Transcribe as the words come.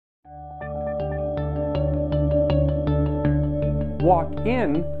walk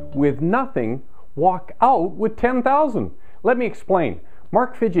in with nothing, walk out with 10,000. Let me explain.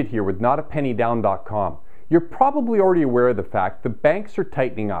 Mark Fidget here with notapennydown.com. You're probably already aware of the fact the banks are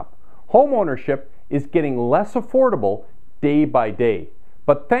tightening up. Home ownership is getting less affordable day by day.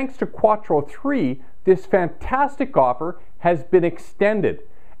 But thanks to Quattro 3, this fantastic offer has been extended.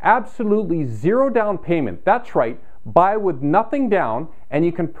 Absolutely zero down payment. That's right, buy with nothing down and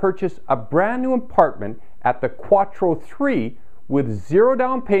you can purchase a brand new apartment at the Quattro 3 with zero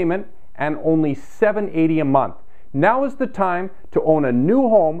down payment and only $780 a month. Now is the time to own a new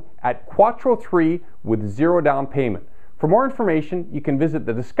home at Quattro 3 with zero down payment. For more information, you can visit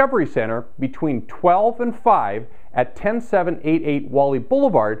the Discovery Center between 12 and 5 at 10788 Wally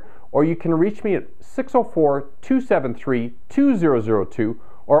Boulevard, or you can reach me at 604-273-2002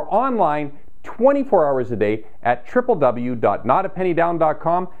 or online 24 hours a day at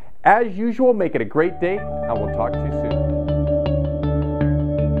www.notapennydown.com. As usual, make it a great day, and we'll talk to you soon.